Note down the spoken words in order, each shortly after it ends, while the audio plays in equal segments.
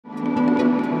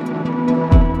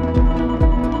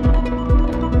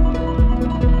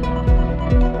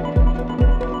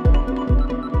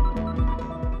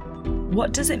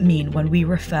what does it mean when we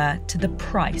refer to the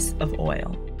price of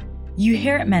oil? You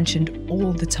hear it mentioned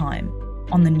all the time,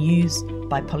 on the news,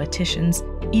 by politicians,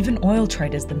 even oil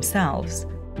traders themselves.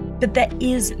 But there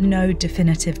is no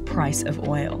definitive price of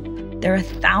oil. There are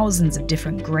thousands of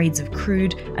different grades of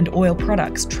crude and oil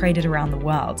products traded around the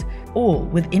world, all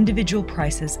with individual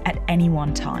prices at any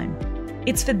one time.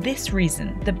 It's for this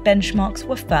reason that benchmarks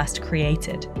were first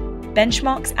created.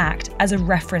 Benchmarks act as a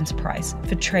reference price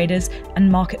for traders and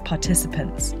market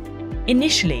participants.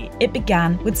 Initially, it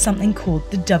began with something called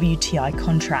the WTI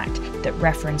contract that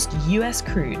referenced US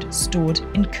crude stored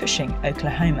in Cushing,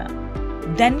 Oklahoma.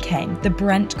 Then came the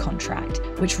Brent contract,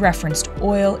 which referenced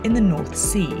oil in the North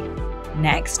Sea.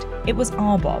 Next, it was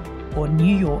RBOB, or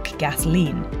New York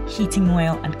gasoline, heating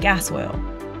oil and gas oil,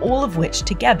 all of which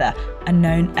together are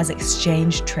known as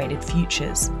exchange-traded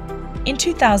futures. In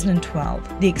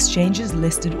 2012, the exchanges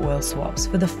listed oil swaps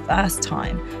for the first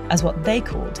time as what they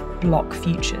called block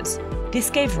futures. This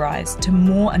gave rise to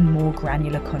more and more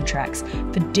granular contracts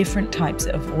for different types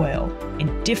of oil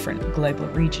in different global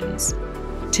regions.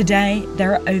 Today,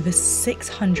 there are over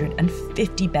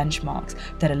 650 benchmarks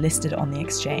that are listed on the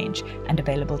exchange and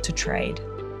available to trade.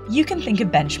 You can think of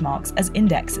benchmarks as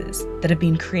indexes that have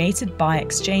been created by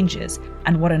exchanges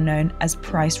and what are known as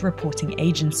price reporting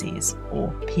agencies,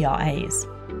 or PRAs.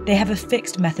 They have a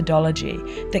fixed methodology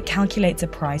that calculates a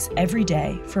price every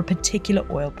day for a particular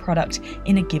oil product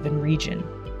in a given region.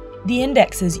 The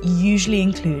indexes usually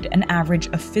include an average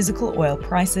of physical oil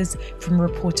prices from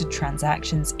reported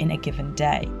transactions in a given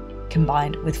day,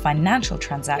 combined with financial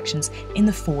transactions in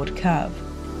the forward curve.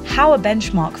 How a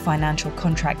benchmark financial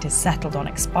contract is settled on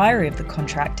expiry of the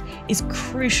contract is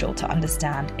crucial to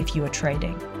understand if you are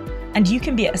trading. And you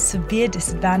can be at a severe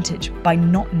disadvantage by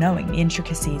not knowing the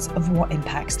intricacies of what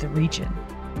impacts the region.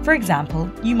 For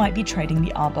example, you might be trading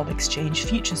the RBOB Exchange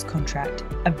Futures contract,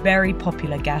 a very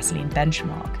popular gasoline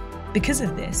benchmark. Because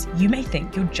of this, you may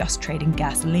think you're just trading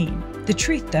gasoline. The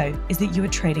truth, though, is that you are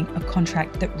trading a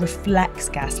contract that reflects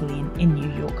gasoline in New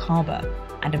York Harbor,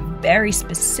 and a very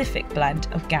specific blend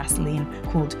of gasoline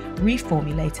called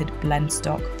reformulated blend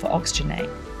stock for oxygenate.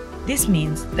 This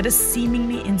means that a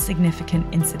seemingly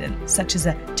insignificant incident, such as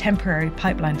a temporary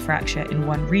pipeline fracture in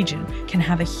one region, can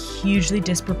have a hugely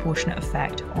disproportionate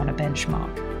effect on a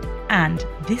benchmark. And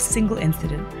this single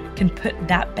incident can put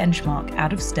that benchmark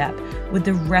out of step with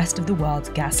the rest of the world's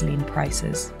gasoline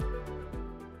prices.